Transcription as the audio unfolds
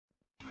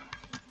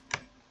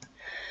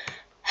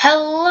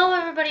Hello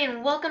everybody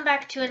and welcome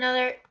back to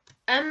another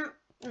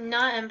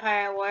not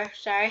Empire War,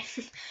 sorry.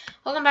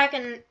 Welcome back,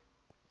 and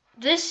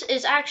this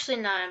is actually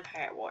not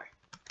Empire War.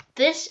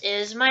 This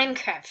is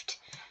Minecraft,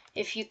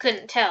 if you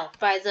couldn't tell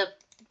by the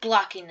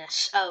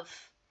blockiness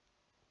of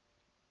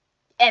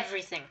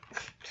everything.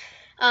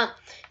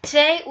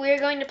 Today we are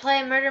going to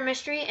play Murder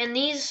Mystery, and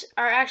these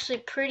are actually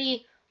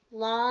pretty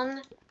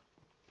long.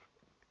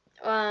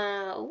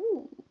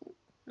 We'll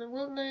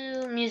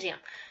do museum.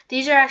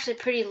 These are actually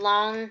pretty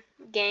long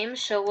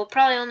games, so we'll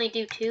probably only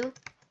do 2.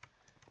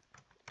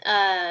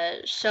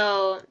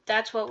 So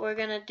that's what we're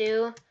gonna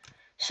do.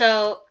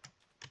 So,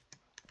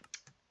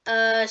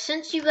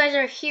 since you guys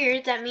are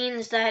here, that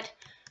means that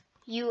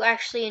you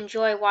actually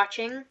enjoy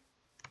watching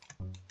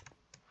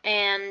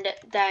and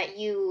that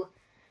you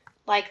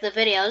like the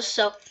videos.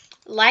 So,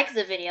 like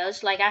the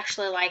videos,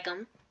 actually like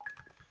them.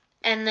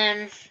 And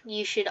then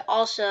you should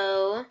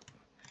also,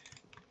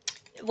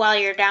 while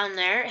you're down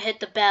there, hit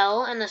the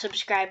bell and the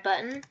subscribe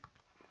button,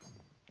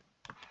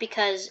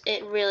 because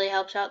it really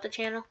helps out the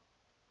channel.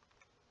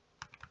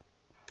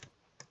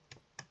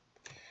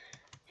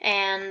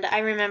 And I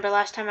remember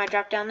last time I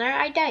dropped down there,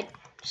 I died.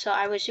 So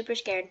I was super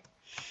scared.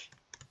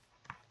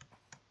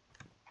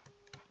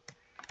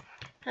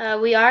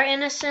 We are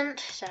innocent,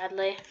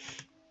 sadly.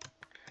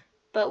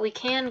 But we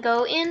can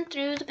go in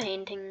through the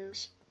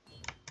paintings.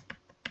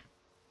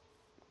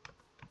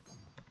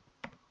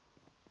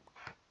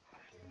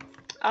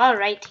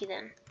 Alrighty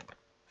then.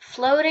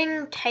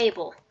 Floating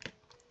table.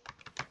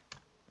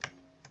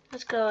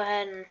 Let's go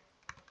ahead and...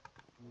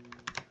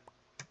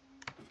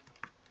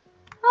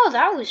 Oh,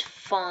 that was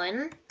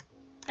fun.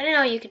 I didn't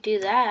know you could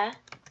do that.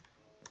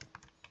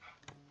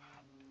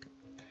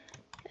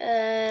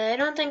 I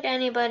don't think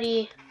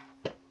anybody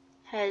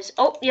has...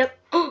 Oh, yep.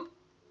 I found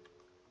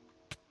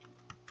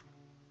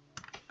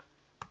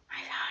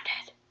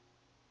it.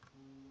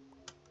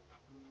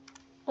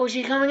 Oh, is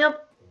she coming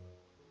up?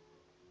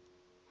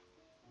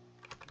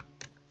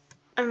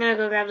 I'm gonna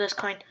go grab this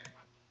coin.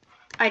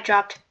 I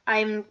dropped.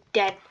 I'm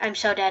dead. I'm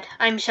so dead.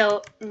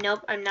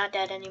 Nope, I'm not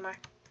dead anymore.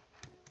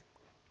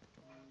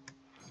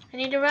 I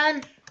need to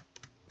run.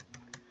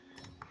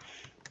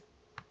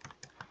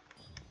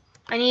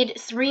 I need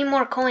 3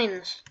 more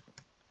coins.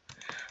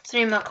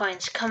 3 more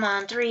coins. Come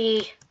on,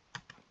 3.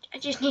 I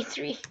just need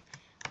 3.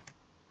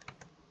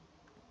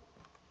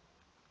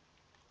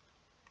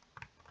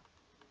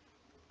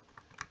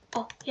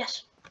 Oh,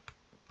 yes.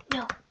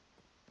 No.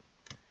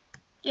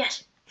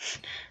 Yes.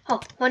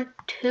 Oh, 1,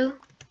 2.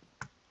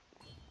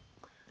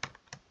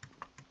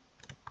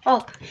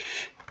 Oh.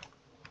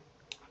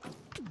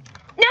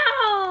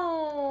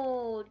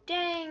 No!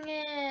 Dang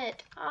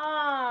it.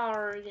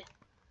 Arg.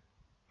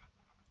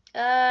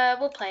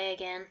 We'll play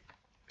again.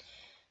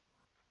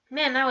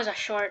 Man, that was a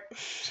short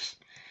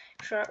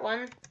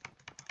one.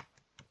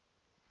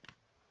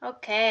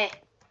 Okay.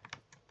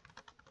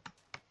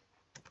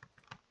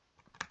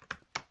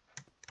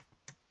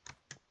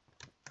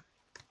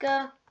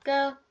 Go,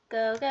 go,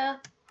 go, go.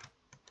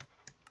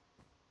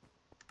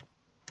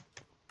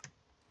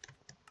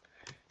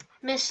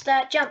 Missed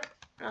that jump.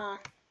 Oh.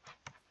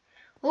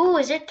 Ooh,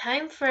 is it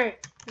time for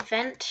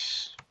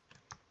vent?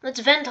 Let's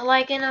vent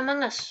like in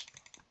Among Us.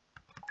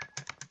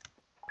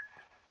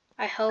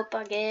 I hope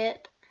I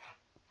get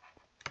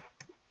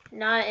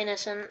not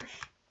innocent.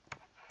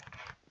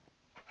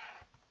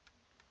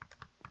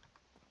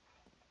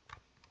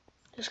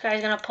 This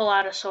guy's gonna pull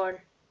out a sword.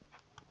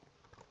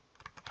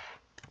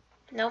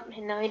 Nope,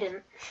 no he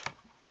didn't.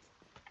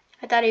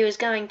 I thought he was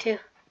going to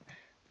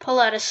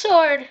pull out a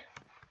sword.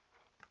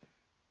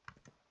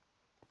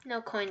 No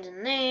coins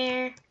in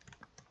there.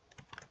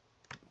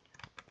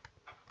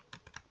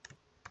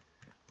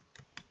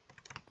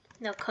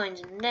 No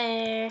coins in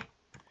there.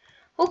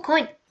 Oh,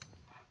 coin!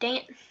 Dang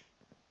it.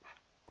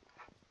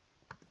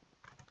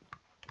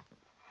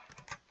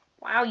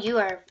 Wow, you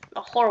are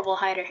a horrible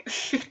hider.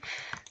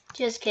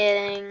 Just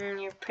kidding,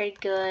 you're pretty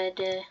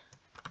good.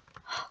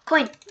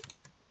 Coin!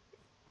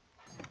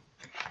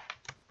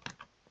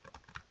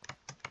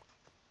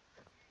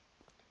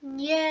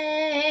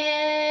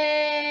 Yay!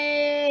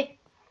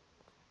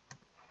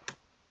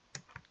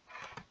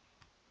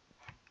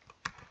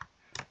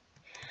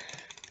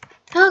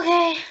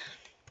 Okay.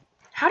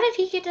 How did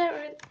he get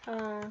that?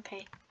 Oh,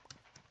 okay.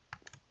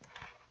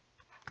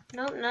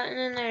 Nope, nothing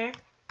in there.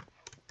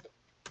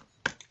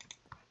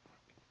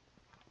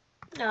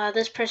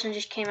 This person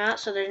just came out,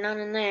 so there's none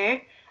in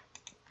there.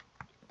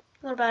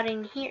 What about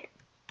in here?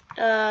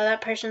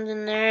 That person's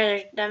in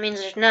there. That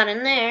means there's none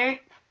in there.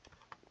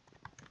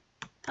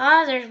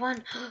 Ah, there's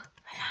one. I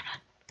found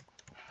one.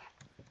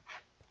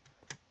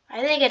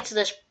 I think it's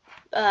this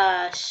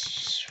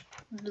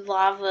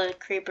lava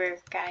creeper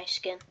guy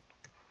skin.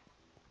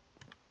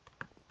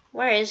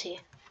 Where is he?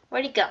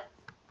 Where'd he go?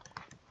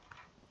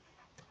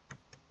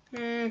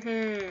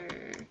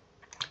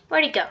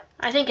 Where'd he go?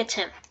 I think it's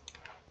him.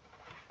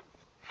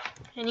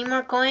 Any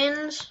more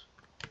coins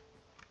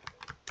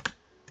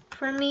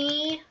for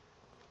me?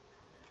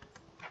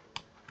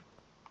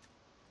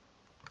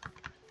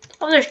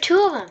 Oh, there's 2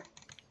 of them.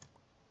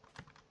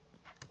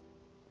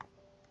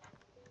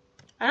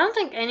 I don't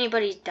think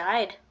anybody's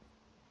died.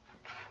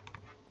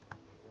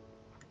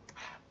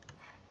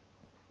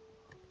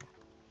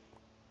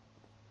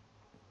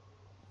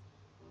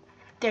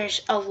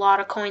 There's a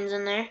lot of coins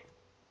in there.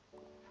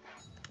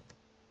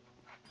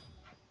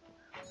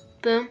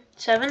 Boom.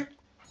 7,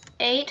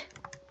 8.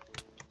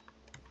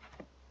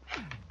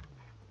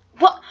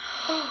 What?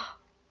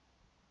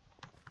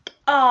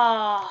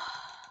 Oh.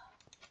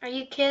 Are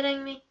you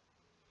kidding me?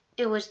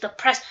 It was the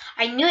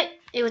I knew it.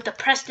 It was the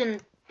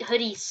Preston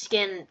hoodie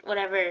skin,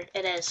 whatever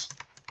it is.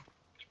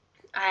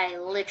 I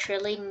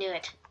literally knew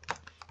it.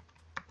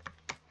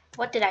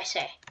 What did I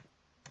say?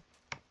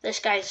 This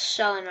guy's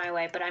so in my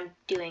way, but I'm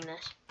doing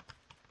this.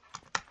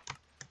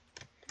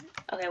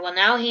 Okay, well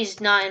now he's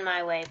not in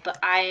my way, but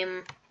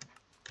I'm...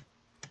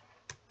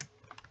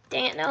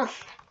 Dang it, no.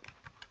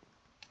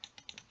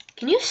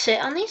 Can you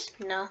sit on these?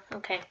 No?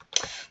 Okay.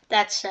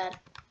 That's sad.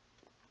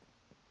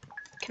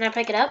 Can I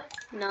pick it up?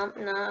 No,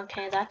 no,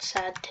 okay, that's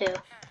sad too.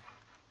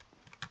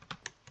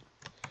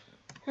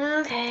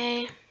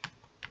 Okay.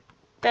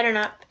 Better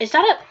not. Is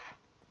that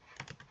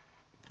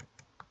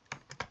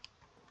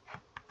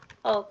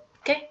a...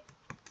 Okay.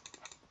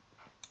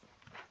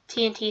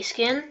 TNT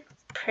skin.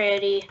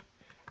 Pretty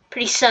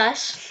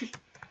sus.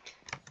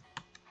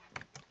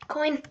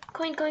 Coin,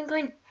 coin, coin,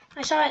 coin.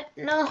 I saw it.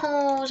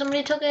 No,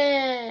 somebody took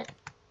it.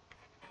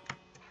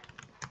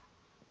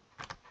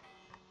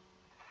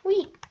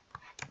 Whee.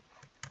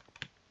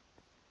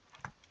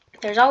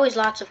 There's always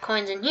lots of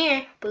coins in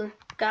here. Boom,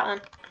 got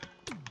one.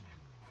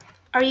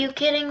 Are you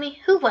kidding me?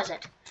 Who was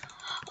it?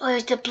 Oh, it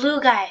was the blue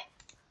guy.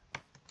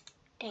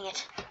 Dang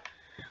it.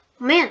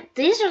 Man,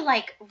 these are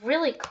like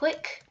really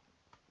quick.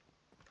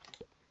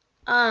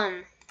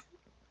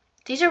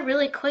 These are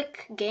really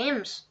quick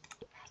games.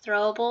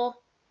 Throwable.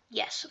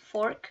 Yes.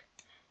 Fork.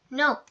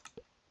 No.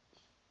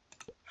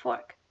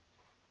 Fork.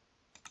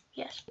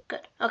 Yes.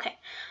 Good. Okay.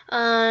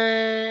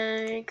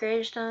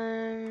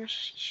 Gravestones.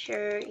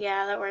 Sure.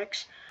 Yeah, that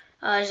works.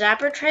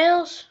 Zapper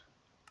trails.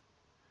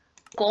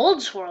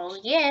 Gold swirls.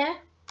 Yeah.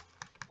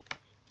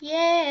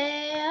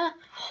 Yeah.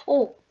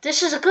 Oh,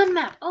 this is a good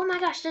map. Oh my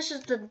gosh, this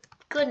is the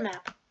good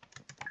map.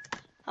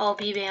 Oh,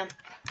 B-Bam.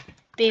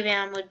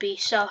 B-Bam would be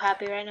so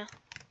happy right now.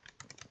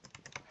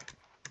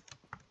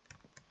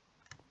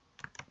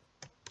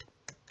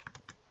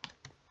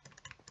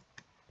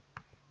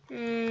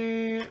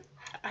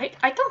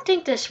 I don't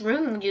think this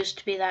room used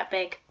to be that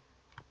big.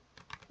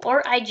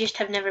 Or I just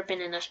have never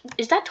been in this.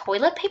 Is that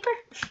toilet paper?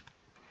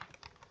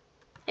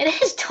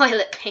 It is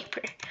toilet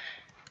paper.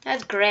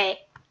 That's great.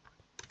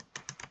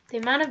 The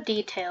amount of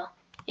detail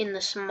in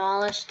the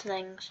smallest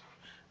things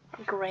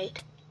are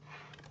great.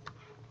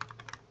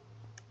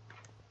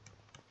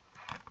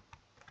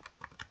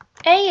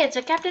 Hey, it's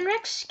a Captain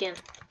Rex skin.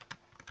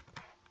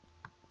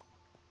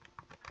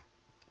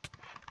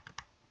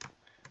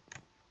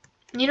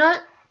 You know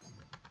what?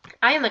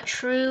 I am a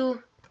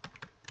true...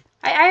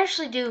 I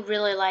actually do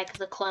really like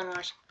the Clone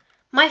Wars.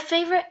 My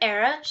favorite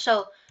era,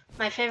 so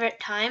my favorite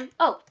time...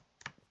 Oh,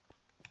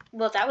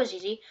 well, that was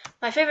easy.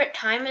 My favorite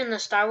time in the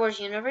Star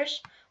Wars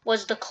universe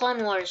was the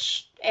Clone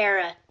Wars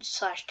era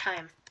 /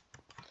 time.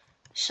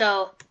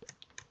 So,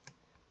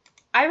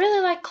 I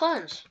really like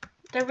clones.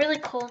 They're really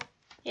cool.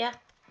 Yeah.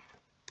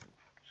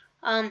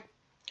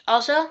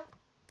 Also,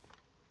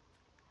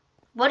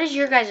 what is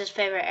your guys'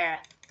 favorite era?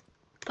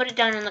 Put it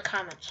down in the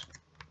comments.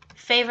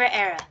 Favorite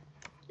era.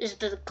 Is it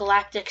the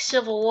Galactic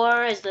Civil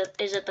War? Is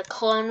it the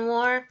Clone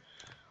War?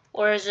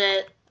 Or is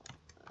it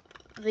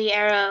the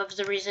era of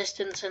the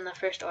Resistance and the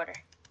First Order?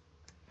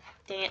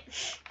 Dang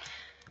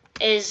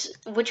it.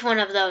 Which one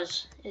of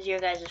those is your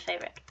guys'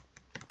 favorite?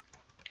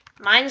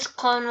 Mine's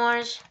Clone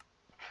Wars.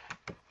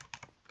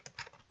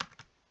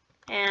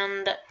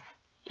 And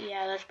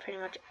yeah, that's pretty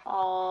much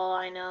all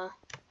I know.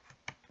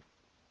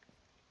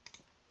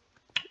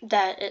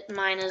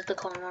 Mine is the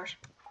Clone Wars.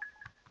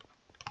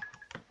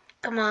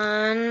 Come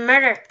on,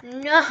 murder!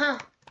 No!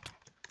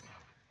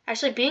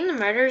 Actually, being the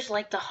murderer is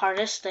like the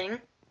hardest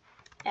thing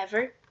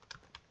ever.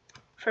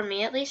 For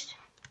me, at least.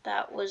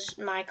 That was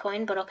my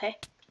coin, but okay.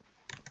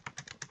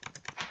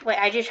 Wait,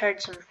 I just heard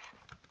some...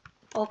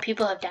 Oh,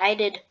 people have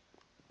died.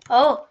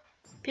 Oh,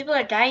 people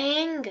are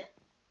dying.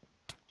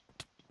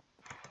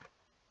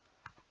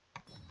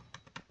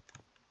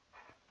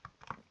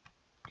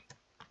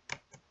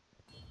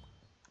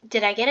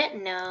 Did I get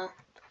it? No.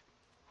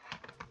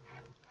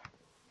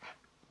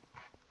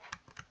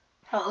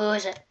 Oh, who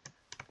is it?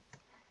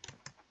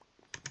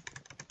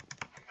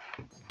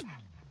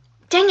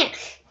 Dang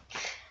it!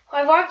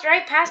 I walked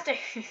right past her.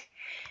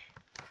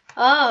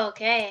 Oh,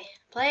 okay.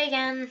 Play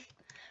again.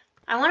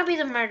 I want to be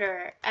the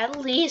murderer. At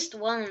least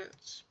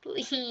once,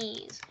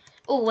 please.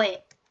 Oh, wait.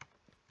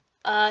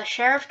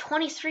 Sheriff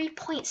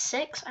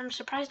 23.6? I'm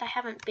surprised I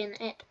haven't been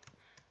it.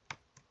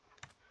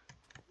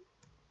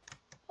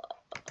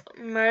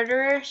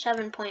 Murderer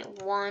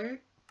 7.1.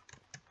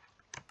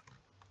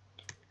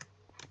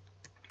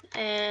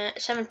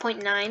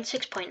 7.9,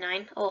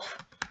 6.9. Oh,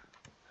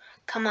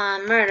 come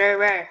on,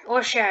 murderer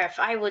or sheriff.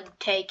 I would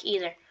take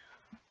either.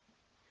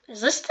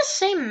 Is this the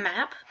same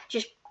map?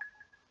 Just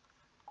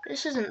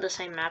This isn't the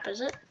same map,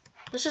 is it?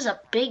 This is a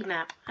big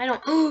map. I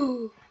don't...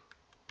 Ooh!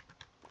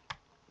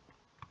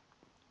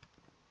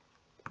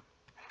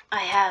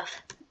 I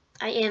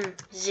am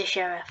the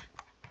sheriff.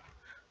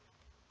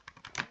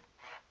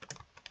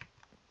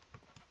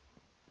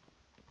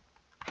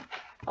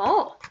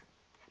 Oh.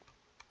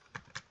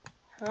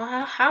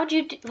 Well, how'd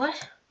you do...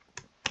 What?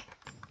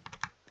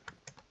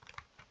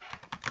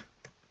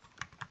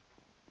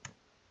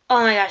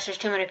 Oh my gosh, there's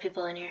too many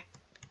people in here.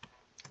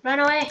 Run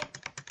away.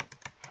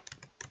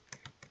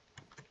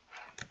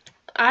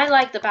 I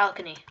like the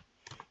balcony.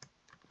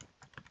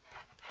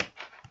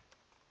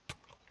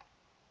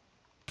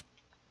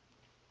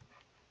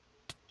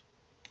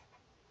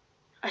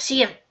 I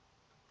see him.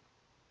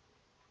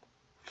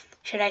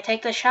 Should I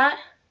take the shot?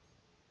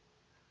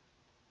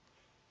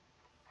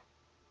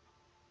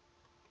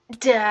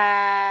 Duh.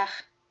 I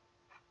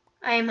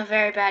am a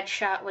very bad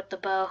shot with the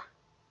bow.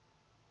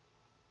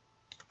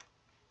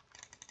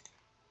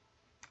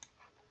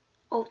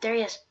 Oh, there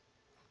he is.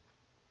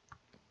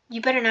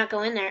 You better not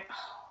go in there.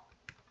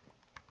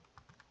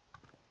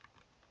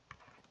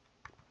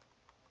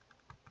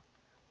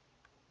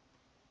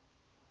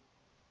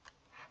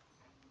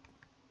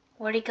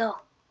 Where'd he go?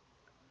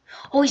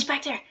 Oh, he's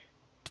back there.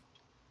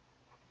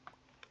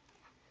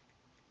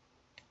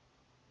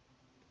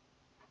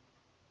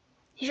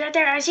 He's right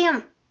there. I see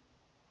him.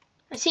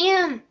 I see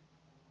him.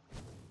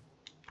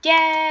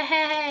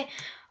 Yay!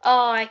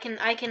 Oh, I can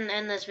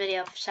end this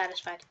video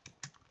satisfied.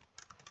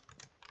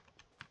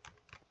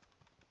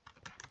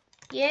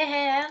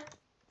 Yeah.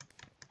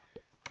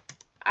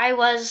 I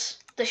was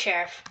the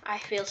sheriff. I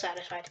feel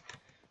satisfied.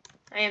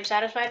 I am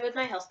satisfied with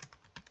my health.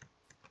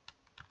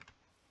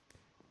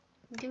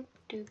 Woo!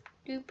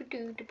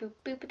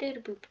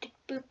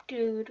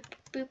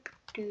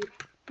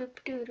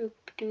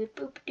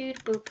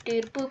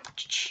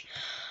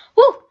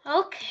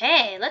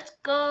 Okay, let's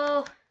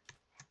go.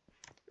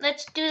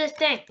 Let's do this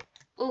thing.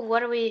 Ooh,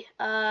 what are we?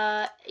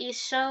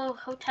 ESO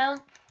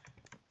Hotel.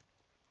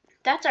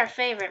 That's our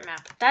favorite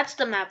map. That's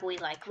the map we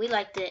like. We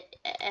like the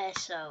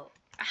ESO.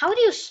 How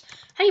do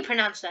you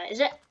pronounce that? Is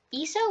it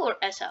ESO or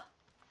ESO?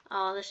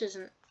 Oh, this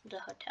isn't the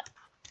hotel.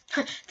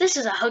 This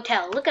is a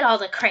hotel. Look at all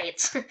the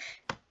crates.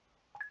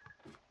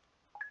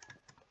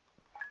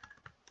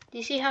 Do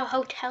you see how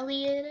hotel-y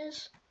it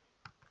is?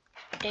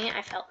 Dang it,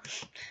 I fell.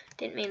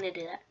 Didn't mean to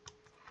do that.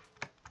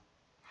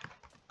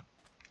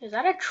 Is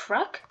that a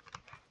truck?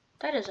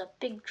 That is a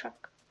big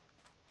truck.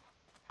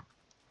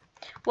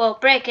 Well,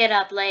 break it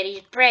up,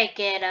 ladies. Break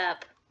it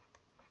up.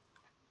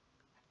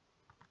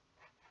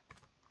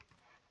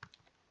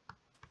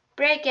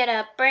 Break it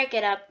up. Break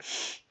it up.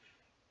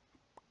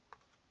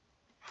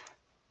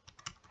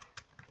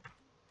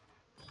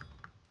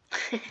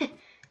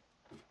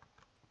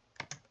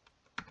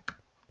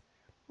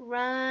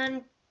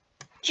 Run.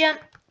 Jump.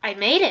 I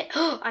made it.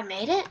 Oh, I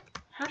made it?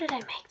 How did I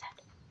make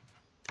that?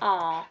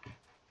 Aw.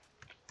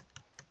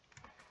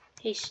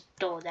 He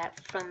stole that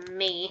from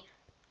me.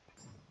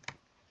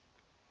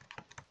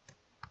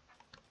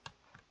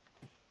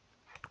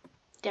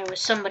 There was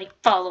somebody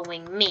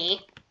following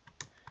me.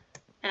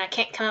 And I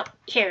can't come up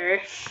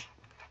here.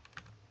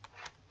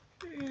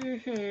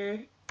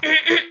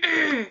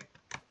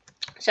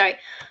 Sorry.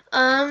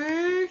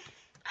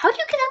 How'd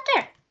you get up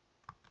there?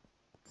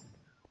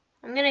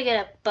 I'm gonna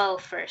get a bow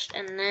first,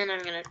 and then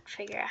I'm gonna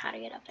figure out how to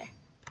get up there.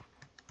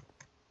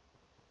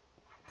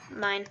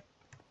 Mine.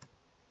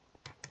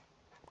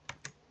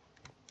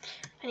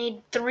 I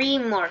need 3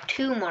 more,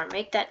 2 more.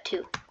 Make that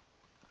 2.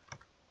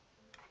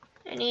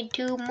 I need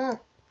 2 more.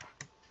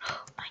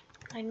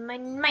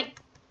 Mine.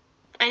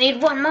 I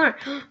need 1 more.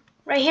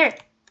 Right here.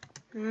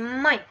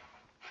 Mine.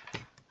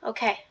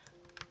 Okay.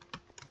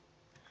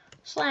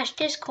 /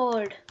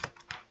 Discord.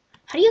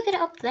 How do you get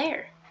up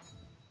there?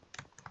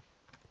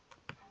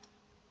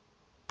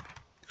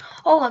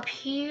 Oh, up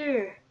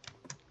here.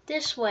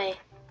 This way.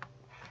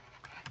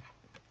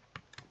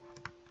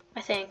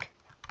 I think.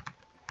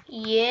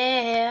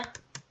 Yeah.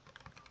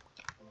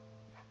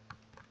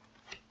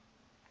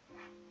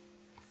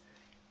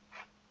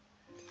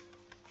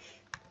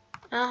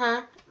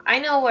 Uh-huh. I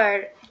know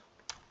where.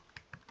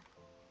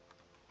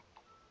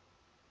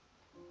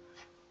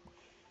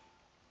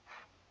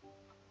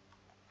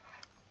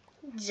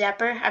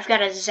 Zapper. I've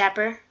got a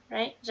zapper,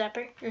 right?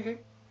 Zapper?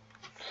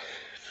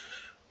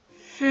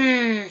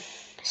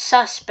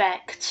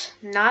 Suspect.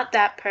 Not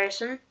that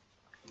person.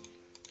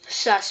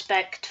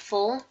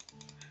 Suspectful.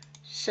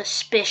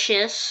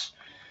 Suspicious.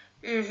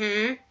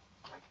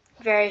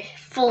 Very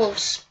full of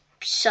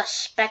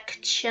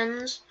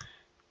suspections.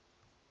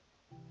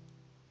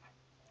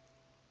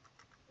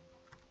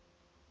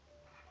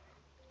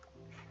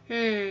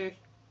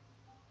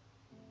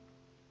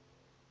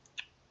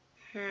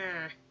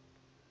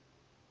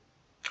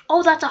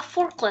 Oh, that's a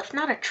forklift,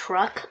 not a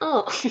truck.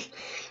 Oh.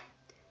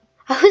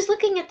 I was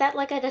looking at that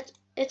like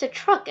it's a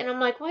truck, and I'm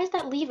like, why is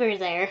that lever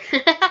there?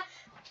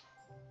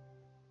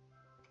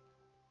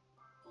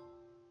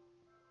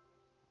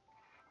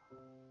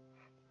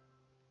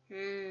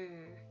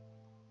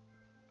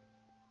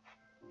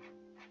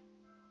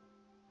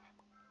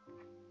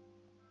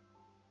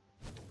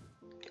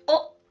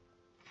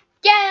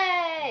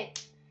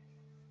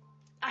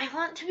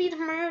 want to be the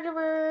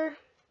murderer.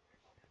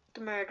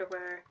 The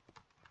murderer.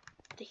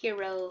 The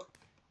hero.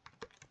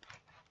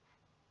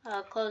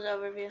 Close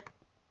overview.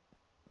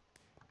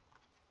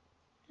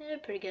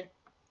 Pretty good.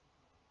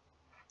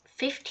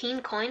 15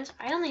 coins?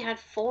 I only had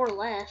 4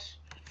 less.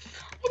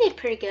 I did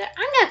pretty good.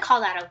 I'm gonna call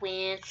that a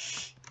win.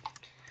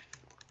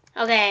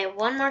 Okay,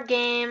 one more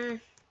game.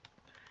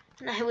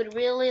 And I would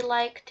really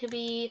like to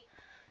be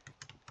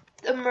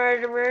the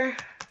murderer.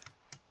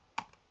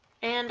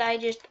 And I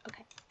just,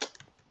 okay.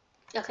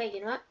 Okay,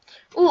 you know what?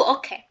 Ooh,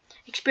 okay.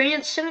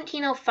 Experience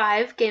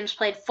 1705, games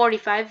played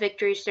 45,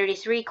 victories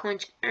 33,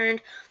 coins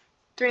earned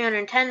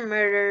 310,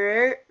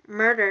 murders.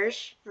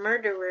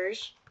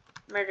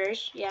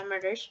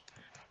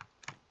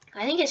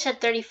 I think it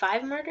said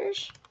 35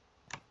 murders.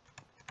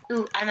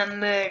 Ooh, I'm a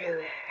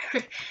murderer.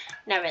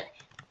 Not really.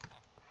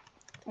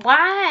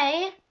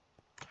 Why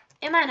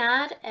am I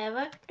not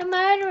ever the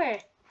murderer?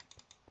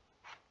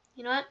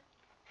 You know what?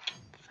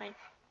 Fine.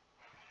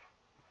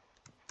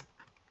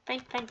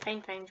 Fine.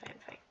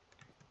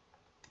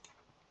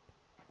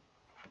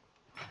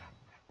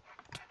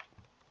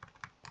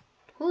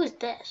 Who is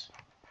this?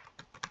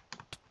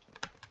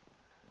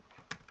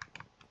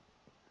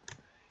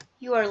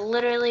 You are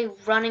literally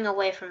running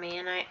away from me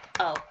and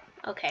oh,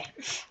 okay.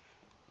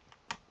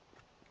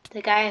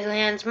 The guy who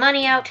hands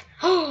money out.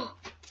 Oh!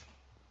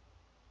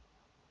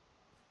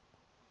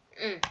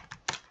 I'm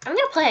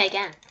gonna play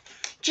again.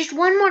 Just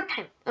one more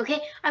time,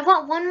 okay? I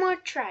want one more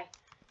try.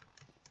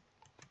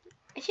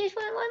 I just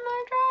want one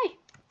more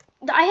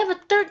try. I have a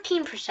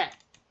 13%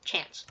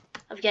 chance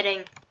of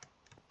getting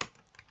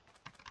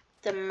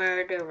the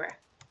murderer.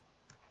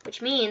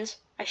 Which means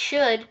I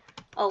should,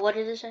 oh, what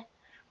did it say?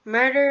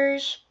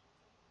 Murders,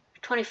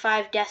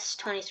 25 deaths,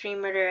 23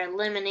 murder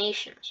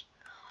eliminations.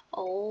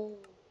 Oh.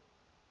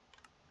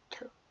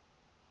 2.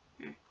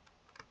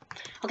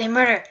 Okay,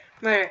 murder.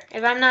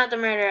 If I'm not the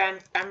murderer,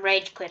 I'm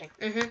rage quitting.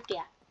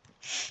 Yeah.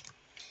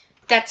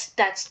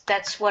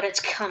 That's what it's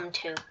come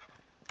to.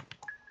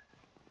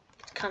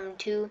 It's come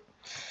to.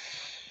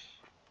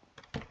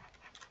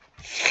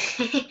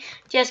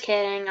 Just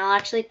kidding. I'll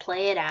actually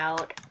play it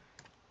out.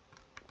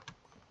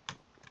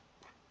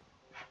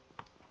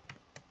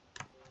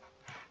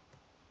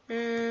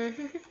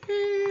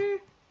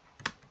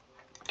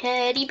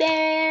 Teddy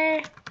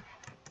bear.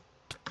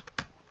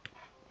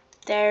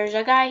 There's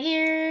a guy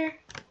here.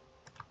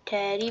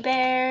 Teddy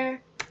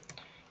bear.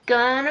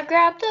 Gonna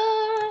grab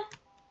the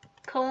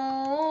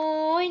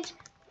coins.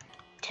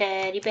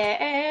 Teddy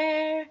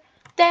bear.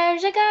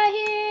 There's a guy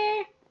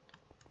here.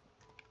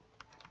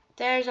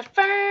 There's a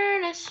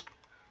furnace.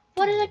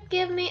 What does it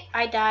give me?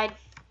 I died.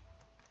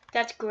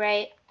 That's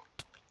great.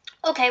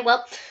 Okay,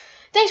 well,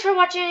 thanks for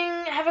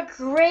watching. Have a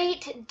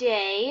great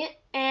day.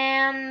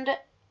 And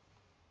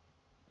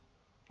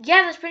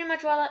yeah, that's pretty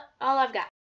much all I've got.